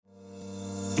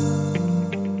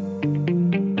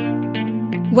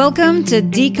Welcome to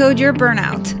Decode Your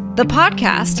Burnout, the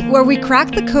podcast where we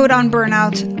crack the code on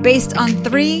burnout based on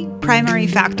three primary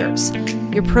factors: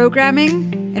 your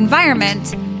programming,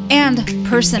 environment, and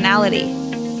personality.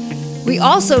 We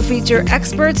also feature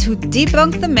experts who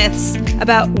debunk the myths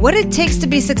about what it takes to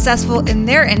be successful in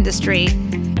their industry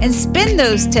and spin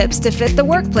those tips to fit the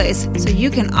workplace so you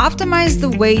can optimize the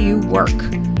way you work.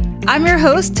 I'm your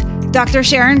host, Dr.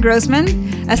 Sharon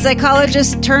Grossman, a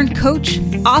psychologist turned coach,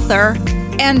 author,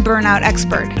 and burnout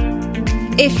expert.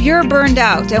 If you're burned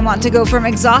out and want to go from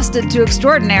exhausted to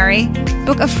extraordinary,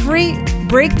 book a free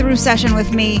breakthrough session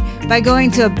with me by going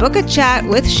to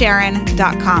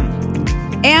bookachatwithsharon.com.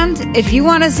 And if you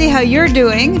want to see how you're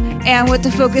doing and what to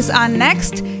focus on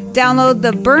next, download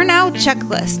the Burnout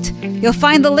Checklist. You'll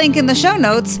find the link in the show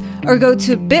notes or go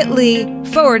to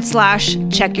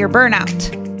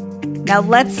bit.ly/checkyourburnout. Now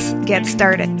let's get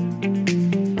started.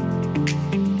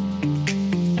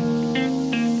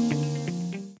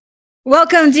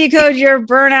 Welcome, Decode Your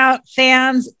Burnout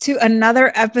fans, to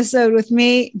another episode with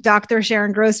me, Dr.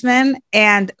 Sharon Grossman,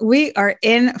 and we are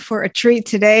in for a treat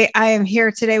today. I am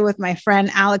here today with my friend,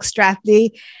 Alex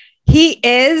Strathdy. He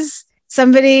is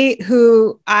somebody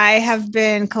who I have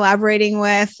been collaborating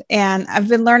with, and I've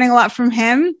been learning a lot from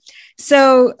him.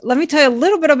 So let me tell you a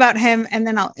little bit about him, and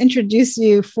then I'll introduce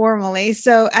you formally.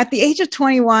 So at the age of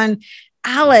 21,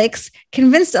 Alex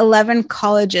convinced 11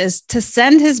 colleges to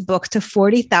send his book to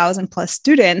 40,000 plus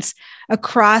students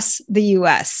across the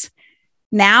US.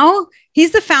 Now,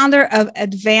 he's the founder of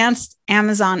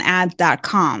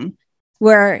AdvancedAmazonAds.com,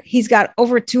 where he's got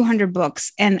over 200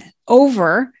 books and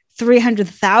over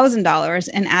 $300,000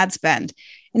 in ad spend.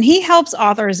 And he helps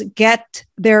authors get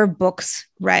their books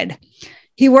read.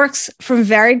 He works from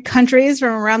varied countries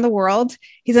from around the world.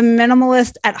 He's a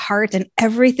minimalist at heart, and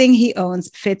everything he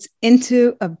owns fits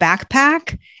into a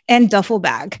backpack and duffel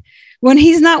bag. When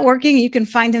he's not working, you can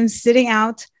find him sitting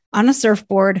out on a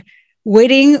surfboard,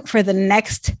 waiting for the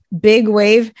next big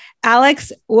wave.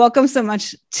 Alex, welcome so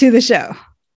much to the show.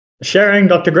 Sharon,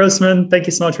 Dr. Grossman, thank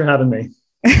you so much for having me.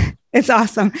 It's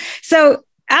awesome. So,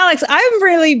 Alex, I'm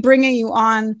really bringing you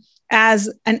on as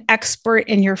an expert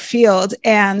in your field.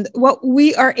 And what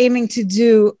we are aiming to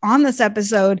do on this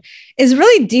episode is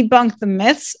really debunk the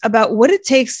myths about what it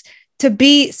takes to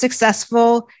be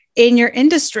successful in your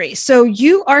industry. So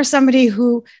you are somebody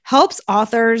who helps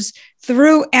authors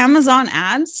through Amazon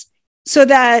ads so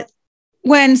that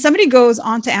when somebody goes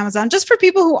onto Amazon, just for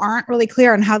people who aren't really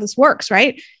clear on how this works,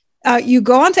 right? You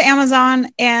go onto Amazon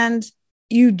and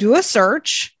you do a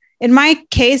search. In my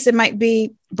case, it might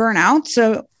be burnout.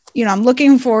 So I'm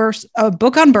looking for a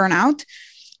book on burnout,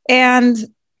 and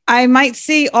I might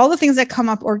see all the things that come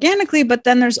up organically, but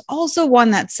then there's also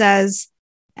one that says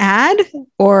ad,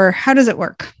 or how does it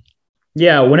work?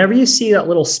 Yeah, whenever you see that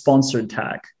little sponsored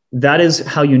tag, that is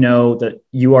how you know that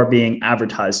you are being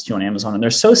advertised to on Amazon. And they're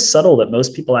so subtle that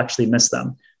most people actually miss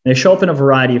them. They show up in a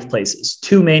variety of places.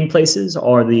 Two main places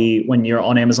are when you're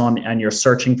on Amazon and you're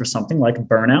searching for something like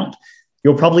burnout.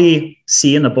 You'll probably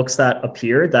see in the books that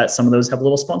appear that some of those have a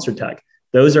little sponsored tag.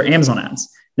 Those are Amazon ads.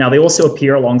 Now, they also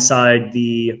appear alongside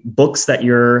the books that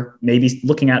you're maybe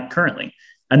looking at currently.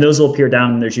 And those will appear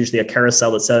down, and there's usually a carousel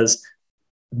that says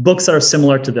books that are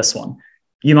similar to this one.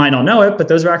 You might not know it, but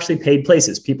those are actually paid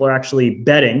places. People are actually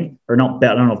betting, or not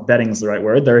bet. I don't know if betting is the right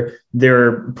word.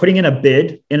 They're putting in a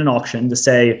bid in an auction to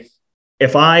say,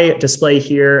 if I display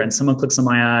here and someone clicks on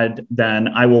my ad, then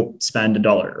I will spend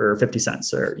 $1 or 50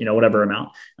 cents or, whatever amount.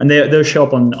 And they'll show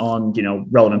up on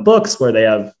relevant books where they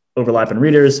have overlap in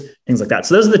readers, things like that.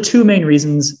 So those are the two main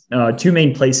reasons, two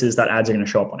main places that ads are going to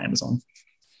show up on Amazon.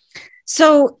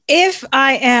 So if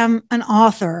I am an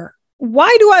author,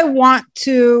 why do I want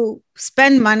to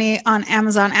spend money on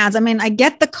Amazon ads? I mean, I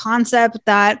get the concept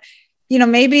that,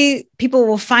 maybe people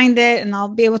will find it and I'll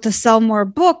be able to sell more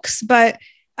books, but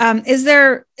is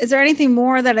there anything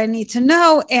more that I need to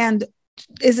know? And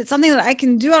is it something that I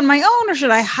can do on my own, or should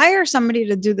I hire somebody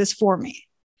to do this for me?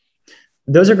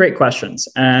 Those are great questions.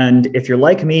 And if you're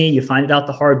like me, you find it out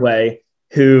the hard way,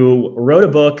 who wrote a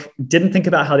book, didn't think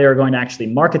about how they were going to actually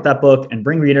market that book and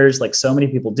bring readers like so many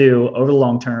people do over the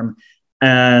long term.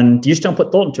 And you just don't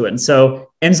put thought into it. And so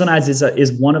Amazon ads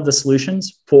is one of the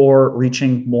solutions for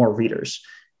reaching more readers.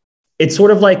 It's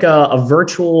sort of like a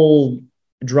virtual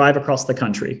drive across the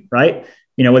country, right?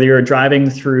 Whether you're driving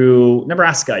through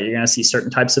Nebraska, you're going to see certain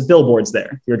types of billboards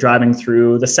there. If you're driving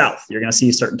through the South, you're going to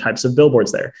see certain types of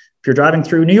billboards there. If you're driving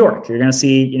through New York, you're going to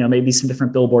see, maybe some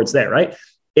different billboards there, right?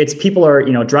 It's people are,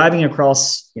 driving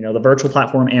across, the virtual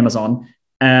platform Amazon,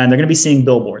 and they're going to be seeing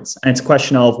billboards. And it's a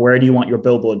question of, where do you want your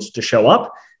billboards to show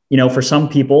up? for some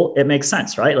people, it makes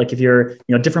sense, right? Like if you're,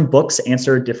 different books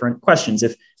answer different questions.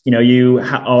 If, you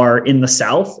are in the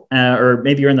South or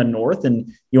maybe you're in the North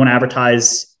and you want to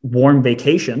advertise warm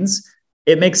vacations,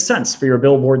 it makes sense for your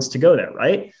billboards to go there,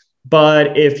 right?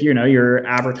 But if, you're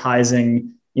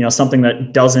advertising, something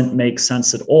that doesn't make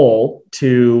sense at all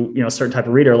to, a certain type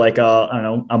of reader, like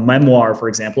a memoir, for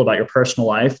example, about your personal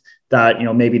life that,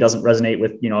 maybe doesn't resonate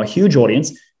with, a huge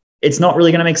audience, it's not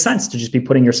really going to make sense to just be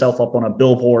putting yourself up on a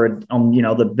billboard on,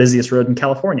 the busiest road in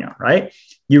California, right?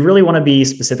 You really want to be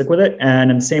specific with it. And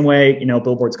in the same way,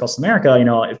 billboards cost America,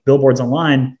 if billboards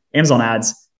online, Amazon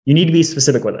ads, you need to be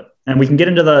specific with it. And we can get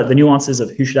into the nuances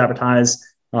of who should advertise,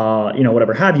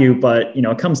 whatever have you, but,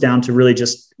 it comes down to really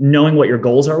just knowing what your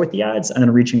goals are with the ads and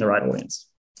then reaching the right audience.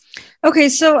 Okay,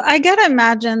 so I got to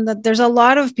imagine that there's a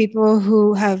lot of people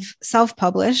who have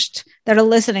self-published that are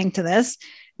listening to this.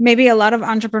 Maybe a lot of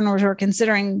entrepreneurs who are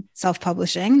considering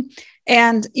self-publishing.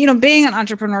 And, being an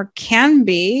entrepreneur can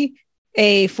be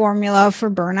a formula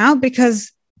for burnout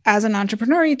because as an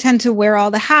entrepreneur, you tend to wear all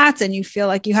the hats and you feel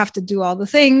like you have to do all the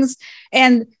things.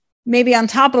 And maybe on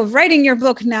top of writing your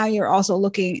book, now you're also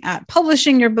looking at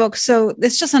publishing your book. So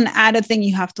it's just an added thing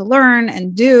you have to learn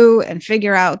and do and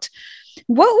figure out.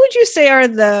 What would you say are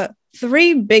the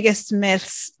 3 biggest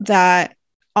myths that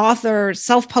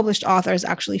self-published authors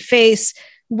actually face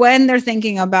when they're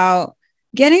thinking about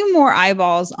getting more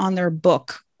eyeballs on their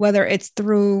book, whether it's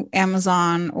through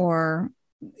Amazon or,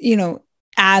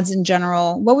 ads in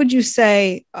general? What would you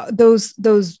say those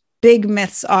big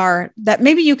myths are that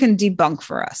maybe you can debunk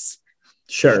for us?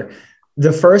 Sure.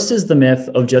 The first is the myth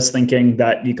of just thinking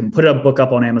that you can put a book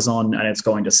up on Amazon and it's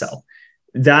going to sell.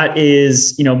 That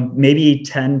is, maybe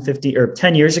 10, 50 or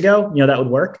 10 years ago, that would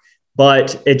work.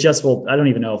 But it just, I don't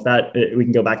even know if we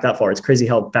can go back that far. It's crazy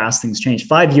how fast things change.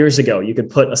 5 years ago, you could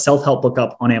put a self-help book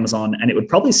up on Amazon and it would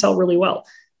probably sell really well.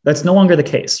 That's no longer the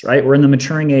case, right? We're in the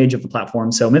maturing age of the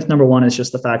platform. So myth number 1 is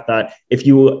just the fact that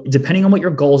depending on what your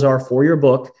goals are for your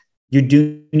book, you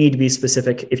do need to be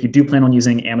specific if you do plan on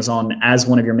using Amazon as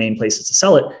one of your main places to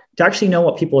sell it, to actually know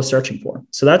what people are searching for.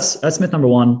 So that's myth number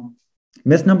 1.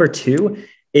 Myth number 2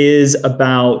 is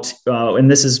about,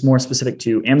 and this is more specific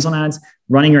to Amazon ads,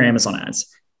 running your Amazon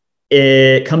ads.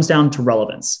 It comes down to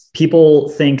relevance. People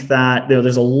think that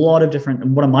there's a lot of different,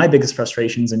 and one of my biggest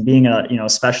frustrations in being a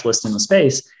specialist in the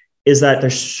space is that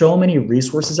there's so many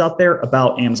resources out there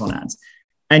about Amazon ads.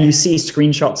 And you see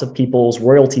screenshots of people's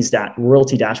royalty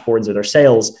dashboards or their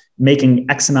sales making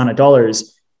X amount of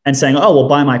dollars and saying, oh, well,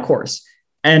 buy my course.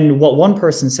 And what one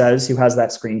person says who has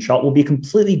that screenshot will be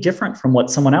completely different from what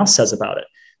someone else says about it.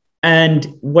 And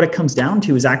what it comes down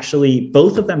to is actually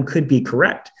both of them could be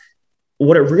correct.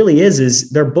 What it really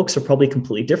is their books are probably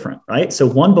completely different, right? So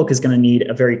one book is going to need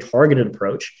a very targeted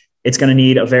approach. It's going to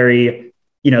need a very,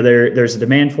 there's a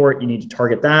demand for it. You need to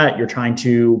target that. You're trying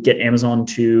to get Amazon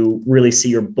to really see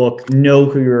your book, know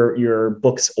who your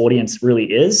book's audience really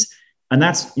is. And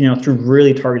that's, through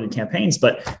really targeted campaigns.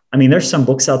 But there's some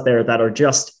books out there that are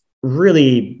just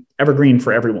really evergreen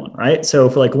for everyone, right? So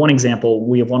for like one example,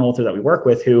 we have one author that we work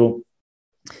with who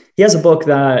he has a book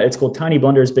that it's called Tiny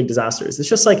Blunders, Big Disasters. It's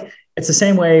just like, it's the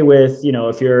same way with,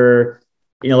 if you're,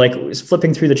 like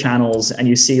flipping through the channels and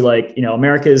you see like,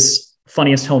 America's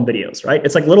funniest home videos, right?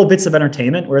 It's like little bits of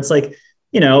entertainment where it's like,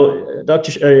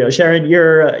 Dr. Sharon,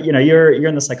 you're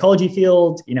in the psychology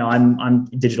field, I'm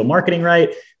digital marketing,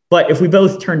 right? But if we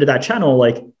both turn to that channel,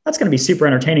 like that's going to be super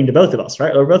entertaining to both of us,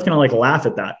 right? We're both going to like laugh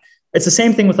at that. It's the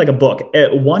same thing with like a book.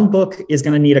 One book is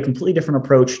going to need a completely different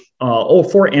approach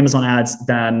for Amazon ads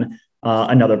than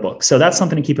another book. So that's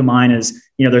something to keep in mind is,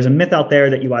 there's a myth out there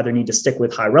that you either need to stick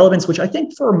with high relevance, which I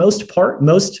think for the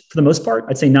most part,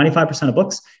 I'd say 95% of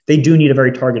books, they do need a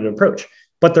very targeted approach.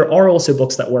 But there are also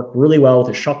books that work really well with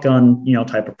a shotgun,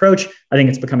 type approach. I think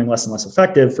it's becoming less and less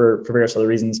effective for various other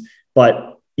reasons.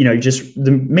 But,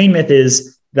 the main myth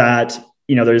is that,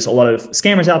 there's a lot of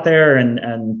scammers out there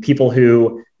and people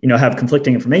who, have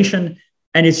conflicting information.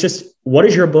 And it's just, what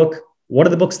is your book? What are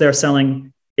the books they're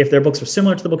selling? If their books are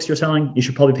similar to the books you're selling, you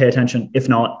should probably pay attention. If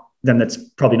not, then that's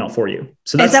probably not for you.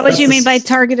 So is that what you mean by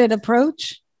targeted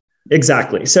approach?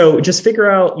 Exactly. So just figure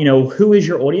out, who is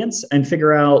your audience and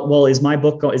figure out, well, is my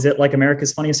book, is it like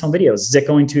America's Funniest Home Videos? Is it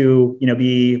going to,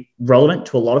 be relevant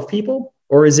to a lot of people?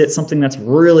 Or is it something that's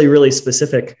really, really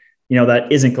specific,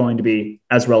 that isn't going to be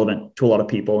as relevant to a lot of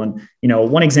people? And,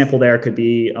 one example there could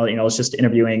be, I was just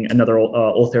interviewing another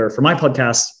author for my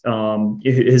podcast.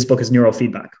 His book is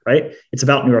Neurofeedback, right? It's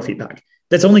about neurofeedback.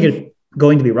 That's only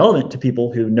going to be relevant to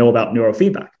people who know about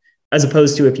neurofeedback, as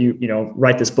opposed to if you,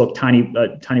 write this book, Tiny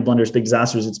Blunders, Big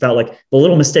Disasters. It's about like the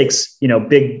little mistakes,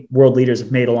 big world leaders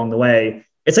have made along the way.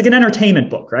 it's like an entertainment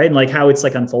book, right? And like how it's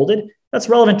like unfolded, that's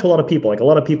relevant to a lot of people. Like a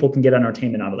lot of people can get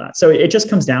entertainment out of that. So it just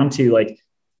comes down to like,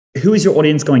 who is your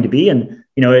audience going to be? And,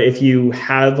 if you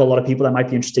have a lot of people that might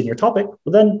be interested in your topic,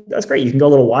 well, then that's great. You can go a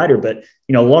little wider, but,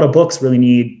 a lot of books really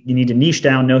you need to niche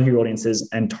down, know who your audience is,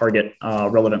 and target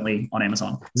relevantly on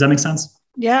Amazon. Does that make sense?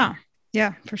 Yeah.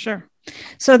 Yeah, for sure.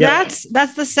 So that's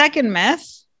the second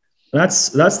myth. That's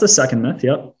the second myth.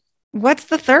 Yep. What's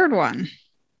the third one?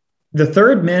 The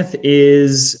third myth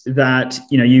is that,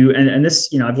 and this,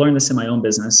 I've learned this in my own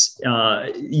business.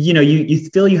 You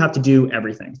feel you have to do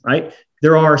everything, right?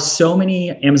 There are so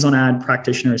many Amazon ad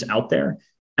practitioners out there.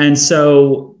 And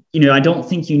so, I don't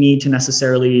think you need to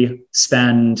necessarily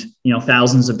spend,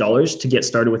 thousands of dollars to get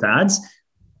started with ads.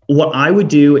 What I would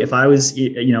do if I was,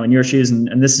 in your shoes,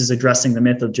 and this is addressing the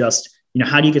myth of just,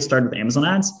 how do you get started with Amazon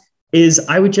ads, is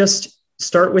I would just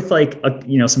start with like,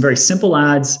 some very simple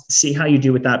ads, see how you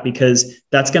do with that, because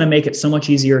that's going to make it so much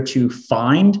easier to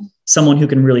find someone who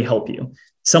can really help you.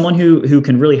 Someone who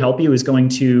can really help you is going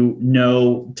to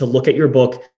know to look at your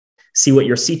book, see what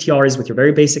your CTR is with your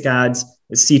very basic ads.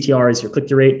 The CTR is your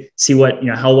click-through rate. See what,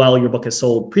 how well your book has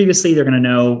sold previously. They're going to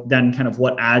know then kind of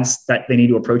what ads that they need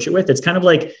to approach it with. It's kind of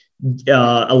like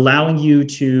allowing you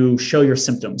to show your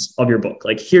symptoms of your book.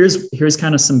 Like here's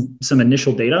kind of some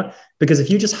initial data, because if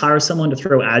you just hire someone to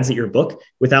throw ads at your book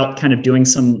without kind of doing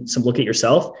some look at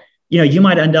yourself, you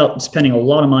might end up spending a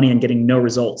lot of money and getting no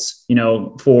results,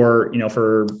 for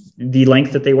the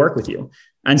length that they work with you.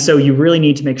 And so you really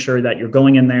need to make sure that you're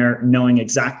going in there knowing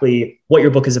exactly what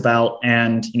your book is about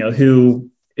and,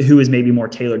 who is maybe more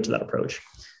tailored to that approach.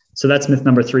 So that's myth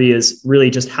number 3, is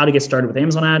really just how to get started with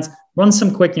Amazon ads. Run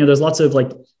some quick, there's lots of like,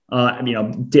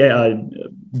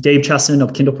 Dave Chesson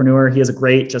of Kindlepreneur. He has a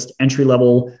great just entry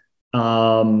level,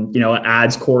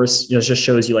 ads course, just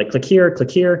shows you like, click here.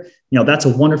 That's a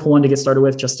wonderful one to get started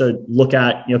with, just to look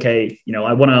at, okay,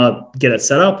 I want to get it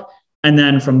set up. And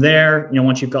then from there,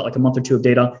 once you've got like a month or 2 of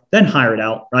data, then hire it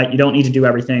out, right? You don't need to do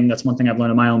everything. That's one thing I've learned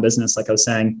in my own business. Like I was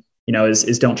saying,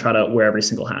 is don't try to wear every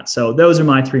single hat. So those are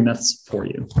my 3 myths for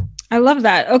you. I love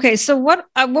that. Okay. So what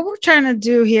we're trying to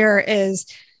do here is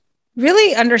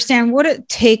really understand what it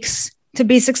takes to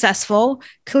be successful.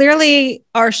 Clearly,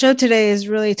 our show today is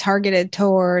really targeted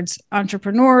towards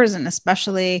entrepreneurs and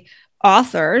especially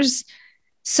authors.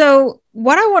 So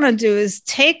what I want to do is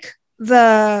take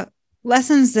the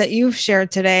lessons that you've shared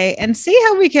today and see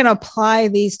how we can apply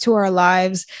these to our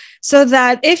lives, so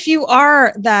that if you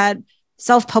are that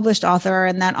self-published author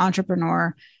and that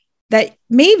entrepreneur, that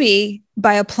maybe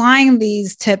by applying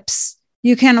these tips,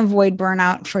 you can avoid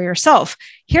burnout for yourself.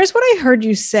 Here's what I heard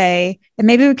you say, and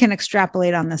maybe we can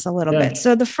extrapolate on this a little bit.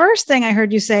 So the first thing I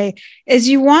heard you say is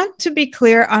you want to be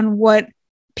clear on what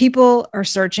people are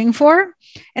searching for.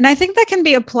 And I think that can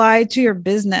be applied to your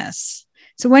business.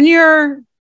 So when you're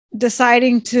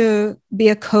deciding to be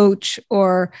a coach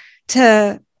or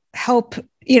to help,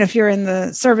 if you're in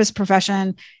the service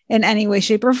profession in any way,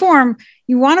 shape, or form,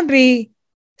 you want to be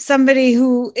somebody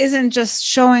who isn't just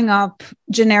showing up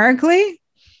generically,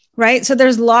 right? So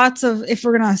there's lots of, if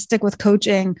we're going to stick with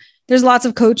coaching, there's lots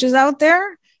of coaches out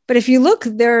there. But if you look,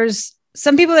 there's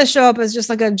some people that show up as just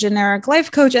like a generic life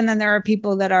coach. And then there are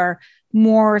people that are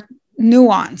more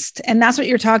nuanced. And that's what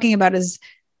you're talking about, is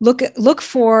look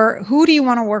for who do you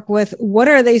want to work with? What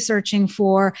are they searching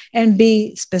for? And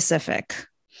be specific.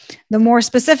 The more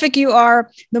specific you are,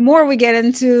 the more we get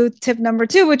into tip number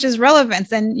 2, which is relevance.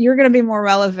 Then you're going to be more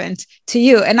relevant to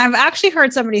you. And I've actually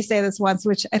heard somebody say this once,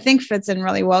 which I think fits in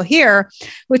really well here,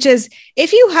 which is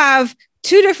if you have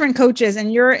 2 different coaches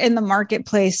and you're in the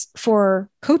marketplace for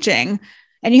coaching,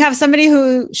 and you have somebody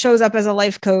who shows up as a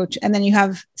life coach, and then you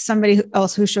have somebody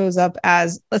else who shows up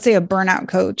as, let's say, a burnout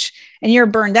coach, and you're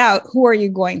burned out, who are you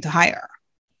going to hire?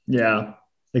 Yeah,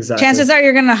 exactly. Chances are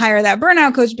you're going to hire that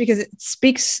burnout coach because it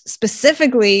speaks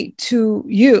specifically to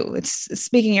you. It's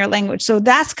speaking your language. So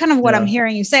that's kind of what I'm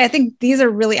hearing you say. I think these are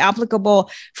really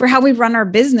applicable for how we run our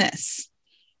business.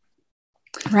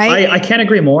 Right. I can't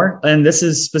agree more. And this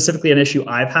is specifically an issue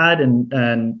I've had.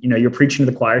 And you're preaching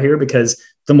to the choir here, because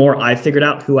the more I figured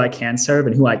out who I can serve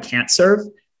and who I can't serve,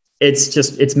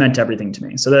 it's meant everything to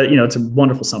me. So that, it's a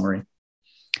wonderful summary.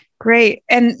 Great.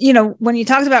 And, when you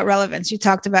talked about relevance, you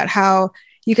talked about how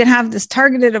you can have this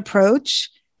targeted approach,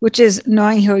 which is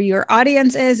knowing who your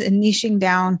audience is and niching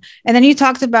down. And then you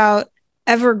talked about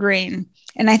evergreen.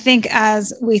 And I think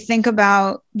as we think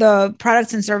about the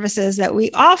products and services that we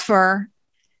offer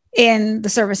in the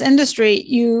service industry,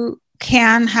 you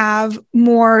can have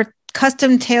more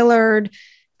custom tailored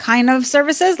kind of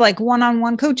services like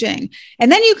one-on-one coaching.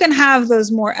 And then you can have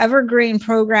those more evergreen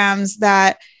programs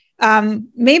that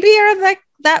maybe are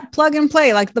that plug and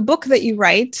play, like the book that you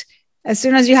write. As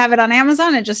soon as you have it on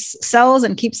Amazon, it just sells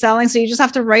and keeps selling. So you just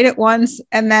have to write it once,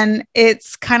 and then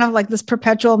it's kind of like this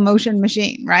perpetual motion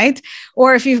machine, right?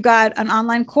 Or if you've got an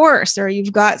online course or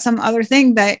you've got some other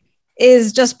thing that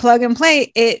is just plug and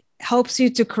play, it helps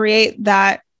you to create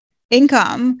that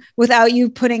income without you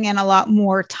putting in a lot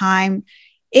more time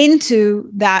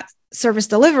into that service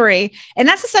delivery. And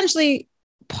that's essentially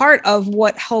part of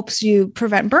what helps you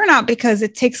prevent burnout, because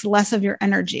it takes less of your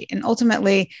energy. And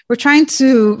ultimately, we're trying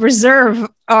to reserve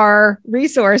our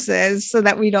resources so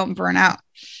that we don't burn out.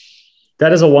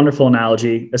 That is a wonderful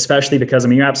analogy, especially because, I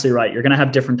mean, you're absolutely right. You're going to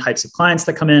have different types of clients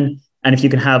that come in. And if you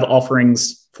can have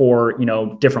offerings for,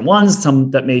 different ones,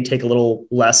 some that may take a little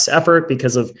less effort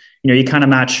because of, you kind of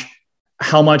match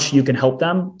how much you can help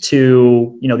them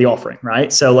to, the offering,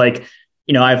 right? So like,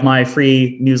 I have my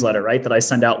free newsletter, right, that I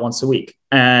send out once a week.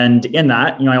 And in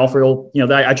that, I offer,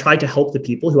 that I try to help the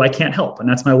people who I can't help. And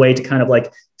that's my way to kind of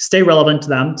like stay relevant to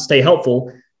them, stay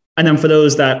helpful. And then for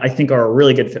those that I think are a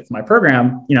really good fit for my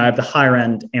program, I have the higher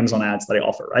end Amazon ads that I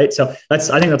offer, right? So I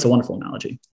think that's a wonderful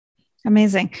analogy.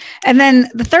 Amazing. And then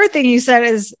the third thing you said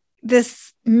is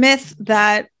this myth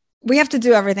that we have to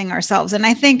do everything ourselves. And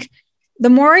I think the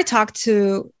more I talk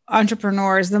to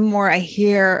entrepreneurs, the more I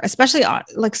hear, especially on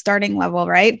like starting level,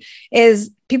 right, is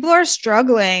people are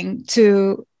struggling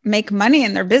to make money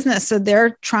in their business. So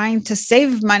they're trying to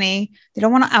save money. They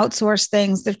don't want to outsource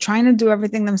things. They're trying to do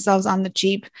everything themselves on the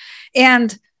cheap.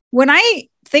 And when I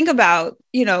think about,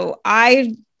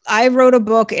 I wrote a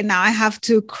book and now I have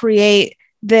to create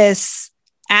this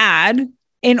ad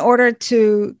in order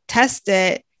to test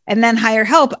it and then hire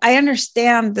help, I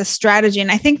understand the strategy.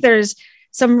 And I think there's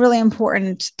some really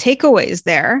important takeaways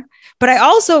there. But I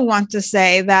also want to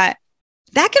say that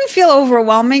can feel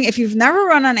overwhelming if you've never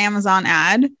run an Amazon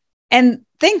ad. And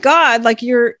thank God, like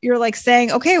you're like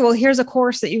saying, okay, well, here's a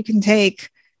course that you can take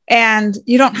and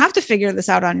you don't have to figure this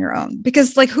out on your own,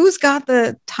 because like who's got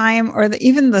the time or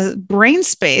even the brain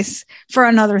space for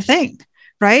another thing,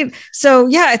 right? So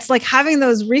yeah, it's like having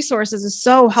those resources is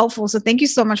so helpful. So thank you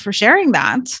so much for sharing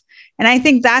that. And I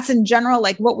think that's in general,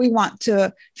 like what we want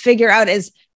to figure out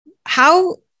is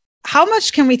how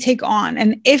much can we take on?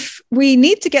 And if we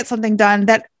need to get something done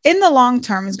that in the long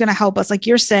term is going to help us, like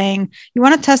you're saying, you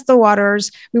want to test the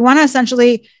waters. We want to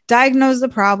essentially diagnose the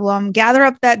problem, gather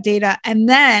up that data. And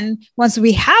then once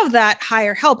we have that,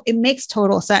 hire help, it makes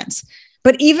total sense.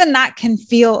 But even that can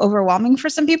feel overwhelming for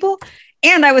some people.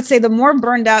 And I would say the more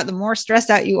burned out, the more stressed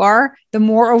out you are, the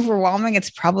more overwhelming it's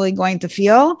probably going to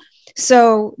feel.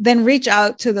 So then reach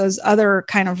out to those other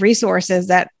kind of resources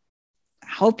that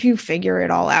help you figure it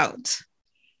all out.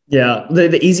 Yeah.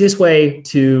 The easiest way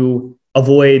to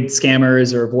avoid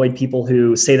scammers or avoid people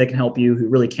who say they can help you, who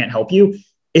really can't help you,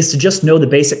 is to just know the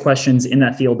basic questions in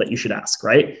that field that you should ask,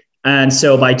 right? And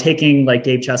so by taking like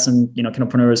Dave Chesson,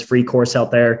 Kinopreneurs free course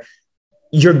out there,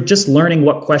 you're just learning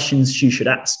what questions you should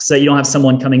ask. So you don't have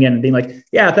someone coming in and being like,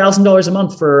 yeah, $1,000 a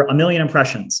month for 1 million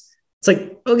impressions. It's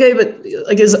like, okay, but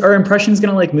like, are impressions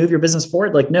going to like move your business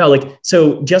forward? Like, no, like,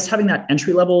 so just having that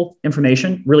entry level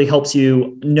information really helps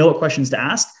you know what questions to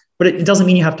ask, but it doesn't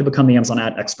mean you have to become the Amazon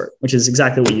ad expert, which is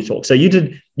exactly what you told. So you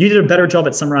did a better job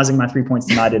at summarizing my 3 points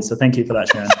than I did. So thank you for that,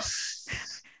 Sharon.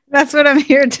 That's what I'm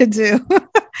here to do.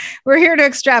 We're here to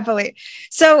extrapolate.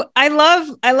 So I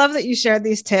love that you shared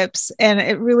these tips, and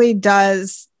it really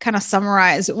does kind of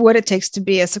summarize what it takes to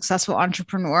be a successful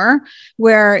entrepreneur,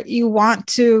 where you want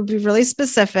to be really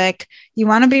specific. You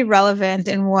want to be relevant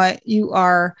in what you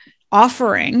are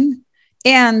offering,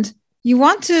 and you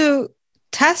want to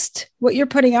test what you're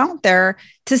putting out there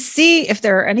to see if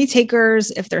there are any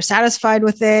takers, if they're satisfied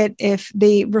with it, if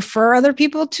they refer other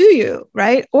people to you,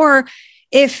 right? Or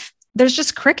if there's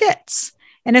just crickets.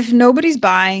 And if nobody's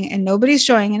buying and nobody's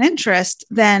showing an interest,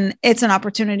 then it's an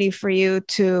opportunity for you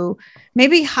to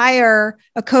maybe hire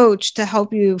a coach to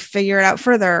help you figure it out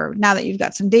further now that you've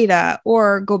got some data,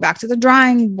 or go back to the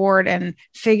drawing board and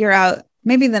figure out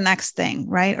maybe the next thing,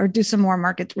 right? Or do some more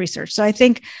market research. So I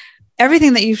think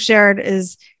everything that you've shared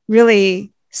is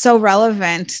really so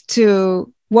relevant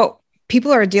to what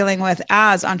people are dealing with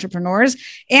as entrepreneurs.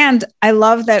 And I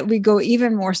love that we go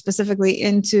even more specifically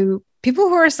into people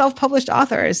who are self-published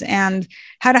authors and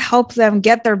how to help them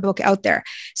get their book out there.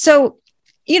 So,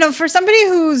 for somebody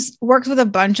who's worked with a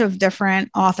bunch of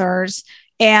different authors,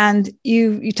 and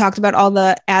you talked about all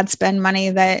the ad spend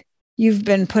money that you've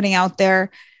been putting out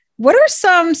there, what are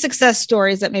some success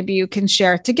stories that maybe you can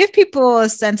share to give people a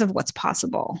sense of what's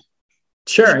possible?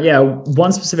 Sure. Yeah.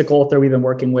 One specific author we've been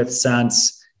working with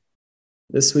since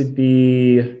this would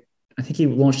be, I think he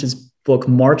launched his book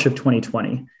March of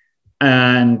 2020.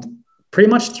 And pretty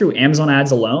much through Amazon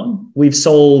ads alone, we've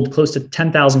sold close to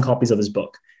 10,000 copies of his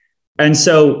book. And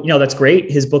so, that's great.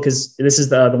 His book this is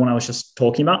the one I was just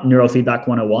talking about, Neurofeedback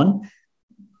 101.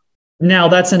 Now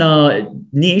that's in a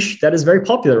niche that is very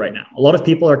popular right now. A lot of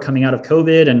people are coming out of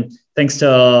COVID, and thanks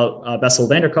to Bessel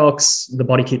van der Kolk's The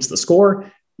Body Keeps the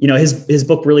Score, his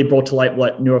book really brought to light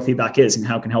what neurofeedback is and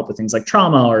how it can help with things like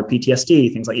trauma or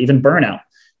PTSD, things like even burnout.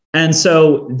 And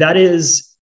so that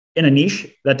is in a niche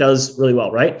that does really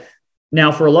well, right?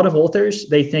 Now, for a lot of authors,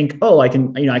 they think, I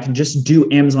can just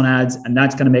do Amazon ads and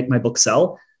that's going to make my book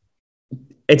sell.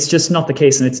 It's just not the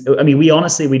case. And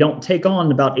we don't take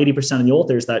on about 80% of the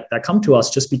authors that come to us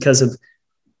just because of,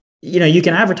 you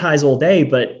can advertise all day,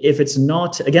 but if it's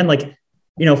not, again,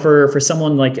 for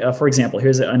someone like, for example,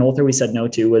 here's an author we said no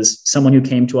to, was someone who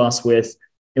came to us with,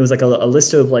 it was like a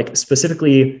list of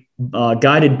specifically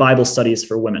guided Bible studies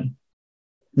for women.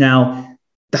 Now,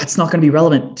 that's not going to be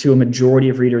relevant to a majority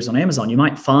of readers on Amazon. You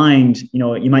might find,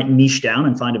 you might niche down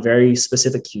and find a very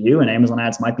specific few, and Amazon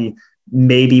ads might be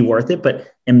maybe worth it.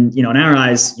 But in our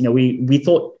eyes, we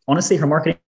thought, honestly, her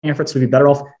marketing efforts would be better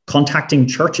off contacting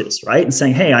churches, right? And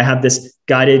saying, hey, I have this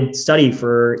guided study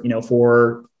for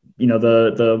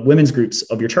the women's groups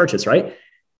of your churches, right?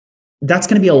 That's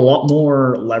going to be a lot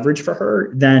more leverage for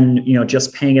her than,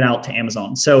 just paying it out to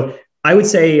Amazon. So I would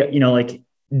say,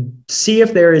 see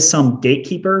if there is some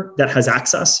gatekeeper that has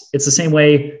access. It's the same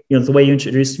way, the way you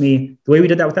introduced me, the way we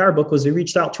did that with our book was we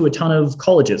reached out to a ton of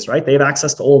colleges, right? They have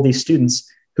access to all of these students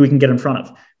who we can get in front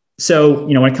of. So,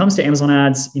 when it comes to Amazon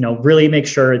ads, really make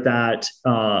sure that,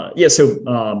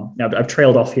 I've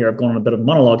trailed off here. I've gone on a bit of a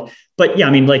monologue, but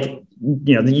yeah,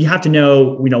 you have to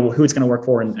know, who it's going to work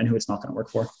for and who it's not going to work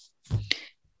for.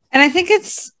 And I think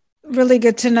it's really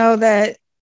good to know that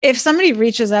if somebody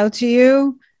reaches out to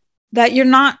you, that you're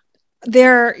not in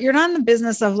the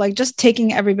business of just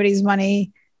taking everybody's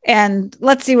money and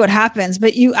let's see what happens,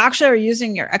 but you actually are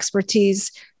using your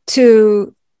expertise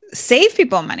to save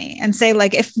people money and say,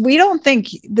 if we don't think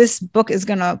this book is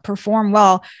going to perform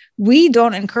well, we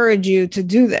don't encourage you to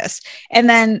do this. And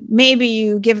then maybe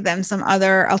you give them some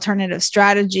other alternative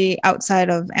strategy outside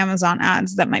of Amazon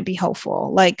ads that might be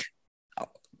helpful, like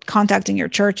contacting your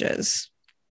churches.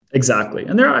 Exactly.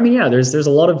 And there's a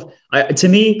lot of, to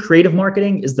me, creative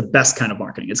marketing is the best kind of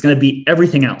marketing. It's going to beat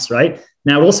everything else, right?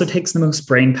 Now, it also takes the most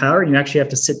brain power. You actually have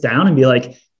to sit down and be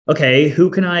like, okay, who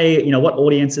can what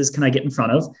audiences can I get in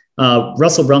front of?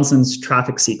 Russell Brunson's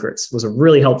Traffic Secrets was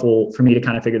really helpful for me to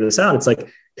kind of figure this out. It's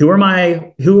like, who's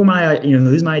my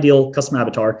ideal customer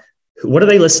avatar? What are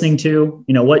they listening to?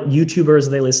 What YouTubers are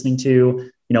they listening to?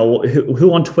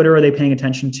 Who on Twitter are they paying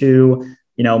attention to?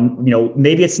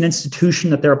 Maybe it's an institution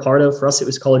that they're a part of. For us, it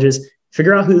was colleges.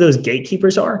 Figure out who those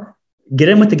gatekeepers are, get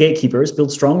in with the gatekeepers,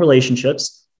 build strong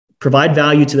relationships, provide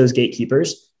value to those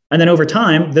gatekeepers. And then over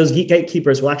time, those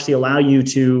gatekeepers will actually allow you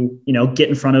to, get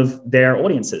in front of their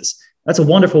audiences. That's a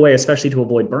wonderful way, especially to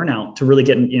avoid burnout, to really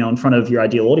get in front of your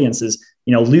ideal audiences.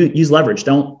 Use leverage.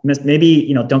 Don't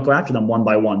go after them one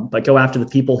by one, but go after the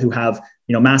people who have,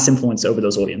 mass influence over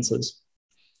those audiences.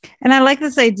 And I like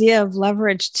this idea of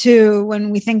leverage too,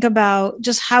 when we think about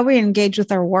just how we engage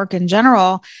with our work in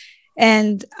general.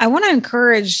 And I want to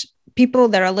encourage people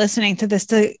that are listening to this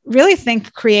to really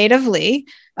think creatively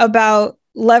about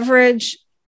leverage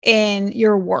in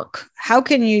your work. How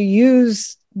can you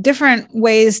use different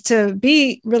ways to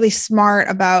be really smart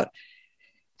about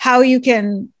how you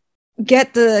can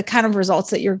get the kind of results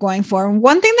that you're going for? And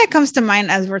one thing that comes to mind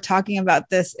as we're talking about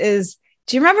this is,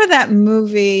 do you remember that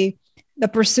movie, The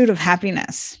Pursuit of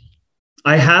Happiness?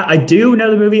 I do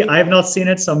know the movie. I have not seen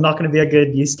it, so I'm not going to be a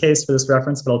good use case for this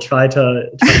reference, but I'll try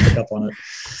to pick up on it.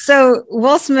 So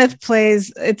Will Smith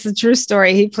it's a true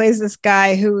story. He plays this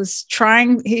guy who's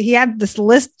he had this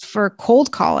list for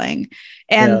cold calling,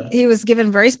 and he was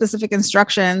given very specific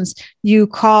instructions. You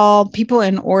call people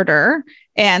in order,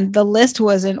 and the list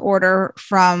was in order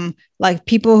from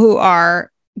people who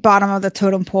are bottom of the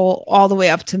totem pole all the way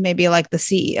up to maybe the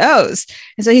CEOs.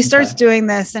 And so he starts doing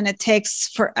this, and it takes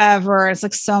forever.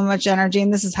 It's so much energy.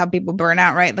 And this is how people burn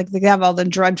out, right? They have all the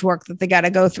drudge work that they got to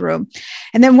go through.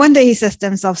 And then one day he says to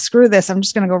himself, screw this, I'm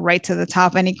just going to go right to the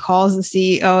top. And he calls the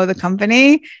CEO of the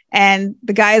company, and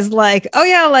the guy's like, oh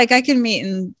yeah, I can meet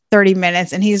in 30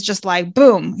 minutes. And he's just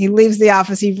boom, he leaves the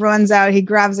office, he runs out, he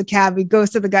grabs a cab, he goes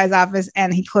to the guy's office,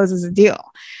 and he closes a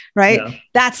deal, right? Yeah.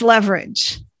 That's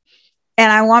leverage.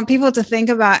 And I want people to think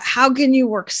about how can you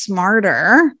work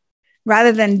smarter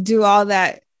rather than do all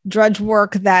that drudge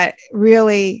work that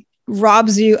really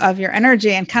robs you of your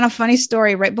energy. And kind of funny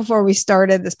story, right before we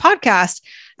started this podcast,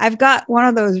 I've got one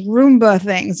of those Roomba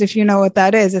things, if you know what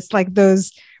that is. It's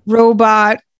those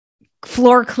robot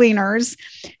floor cleaners.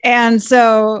 And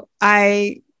so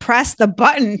I pressed the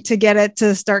button to get it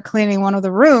to start cleaning one of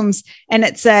the rooms. And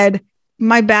it said,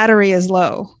 my battery is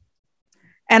low.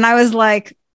 And I was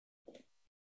like,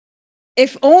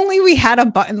 if only we had a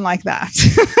button like that.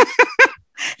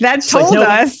 That told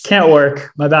us. Can't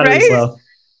work. My battery's low.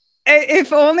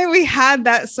 If only we had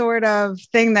that sort of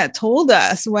thing that told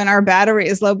us when our battery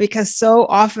is low, because so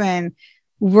often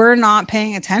we're not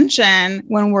paying attention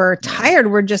when we're tired.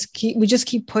 We just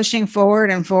keep pushing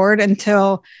forward and forward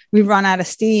until we run out of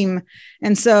steam.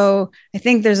 And so I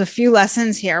think there's a few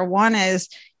lessons here. One is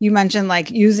you mentioned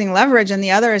like using leverage, and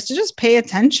the other is to just pay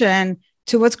attention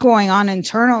to what's going on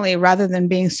internally rather than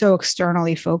being so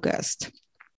externally focused.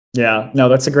 Yeah, no,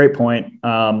 that's a great point.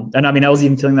 And I mean, I was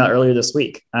even feeling that earlier this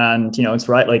week, and, it's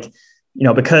right. Like,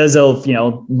 because of,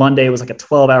 Monday was like a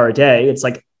 12-hour day, it's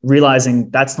like realizing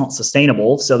that's not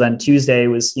sustainable. So then Tuesday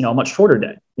was, a much shorter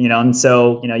day, and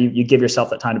so, you give yourself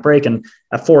that time to break. And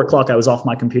at 4:00, I was off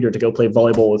my computer to go play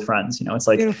volleyball with friends. It's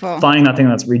like Beautiful. Finding that thing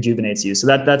that rejuvenates you. So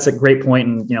that's a great point.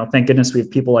 And, thank goodness we have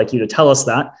people like you to tell us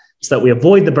that, so that we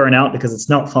avoid the burnout, because it's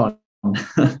not fun.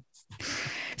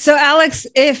 So Alex,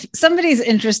 if somebody's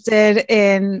interested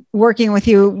in working with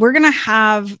you, we're going to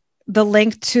have the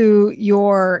link to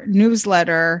your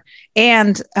newsletter.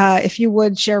 And if you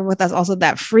would share with us also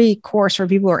that free course for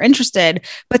people who are interested,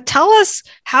 but tell us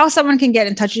how someone can get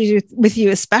in touch with you,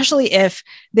 especially if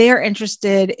they are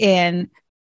interested in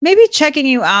maybe checking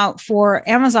you out for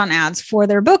Amazon ads for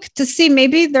their book, to see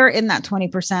maybe they're in that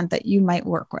 20% that you might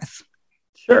work with.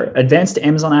 Sure.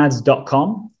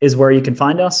 AdvancedAmazonAds.com is where you can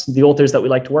find us. The authors that we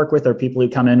like to work with are people who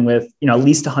come in with, at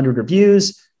least 100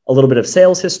 reviews, a little bit of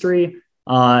sales history,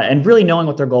 and really knowing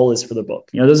what their goal is for the book.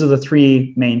 Those are the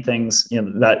three main things,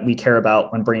 that we care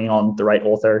about when bringing on the right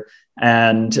author.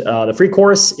 And the free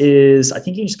course is, I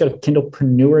think you can just go to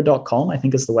kindlepreneur.com, I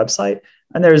think is the website.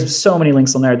 And there's so many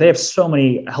links on there. They have so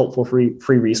many helpful free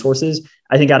resources.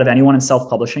 I think out of anyone in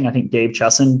self-publishing, I think Dave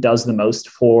Chesson does the most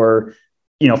for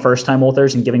first-time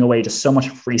authors, and giving away just so much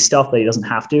free stuff that he doesn't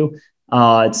have to.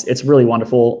 It's really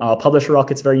wonderful. Publisher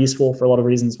Rocket's very useful for a lot of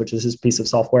reasons, which is his piece of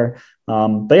software.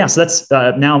 But yeah, so that's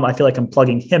now I feel like I'm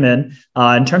plugging him in.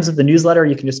 In terms of the newsletter,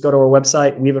 you can just go to our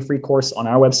website. We have a free course on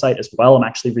our website as well. I'm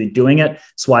actually redoing it.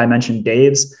 That's why I mentioned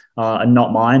Dave's and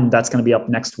not mine. That's going to be up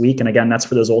next week. And again, that's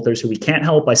for those authors who we can't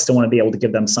help. I still want to be able to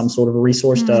give them some sort of a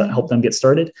resource to help them get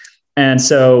started. And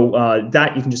so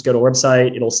that you can just go to our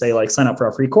website. It'll say like sign up for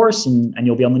our free course, and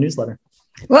you'll be on the newsletter.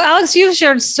 Well, Alex, you've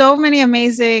shared so many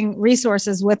amazing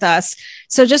resources with us.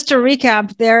 So just to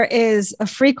recap, there is a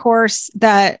free course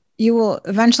that you will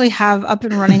eventually have up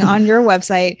and running on your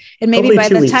website. And maybe by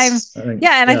the time,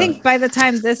 I think by the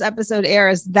time this episode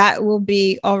airs, that will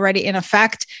be already in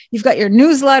effect. You've got your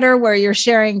newsletter where you're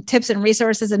sharing tips and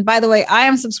resources. And by the way, I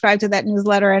am subscribed to that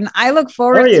newsletter and I look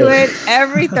forward to it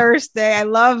every Thursday. I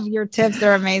love your tips.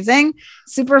 They're amazing,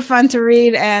 super fun to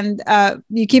read. And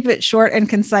you keep it short and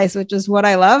concise, which is what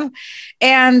I love.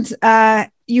 And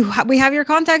we have your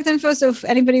contact info. So if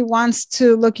anybody wants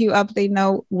to look you up, they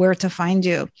know where to find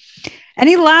you.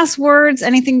 Any last words,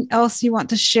 anything else you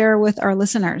want to share with our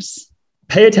listeners?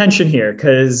 Pay attention here,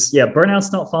 because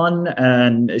burnout's not fun,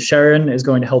 and Sharon is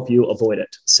going to help you avoid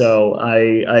it. So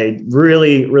I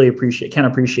really, really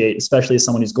appreciate, especially as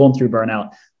someone who's going through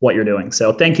burnout, what you're doing.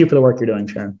 So thank you for the work you're doing,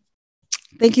 Sharon.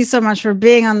 Thank you so much for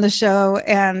being on the show.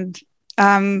 And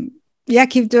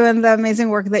keep doing the amazing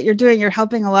work that you're doing. You're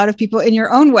helping a lot of people in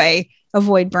your own way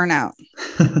avoid burnout.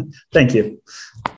 Thank you.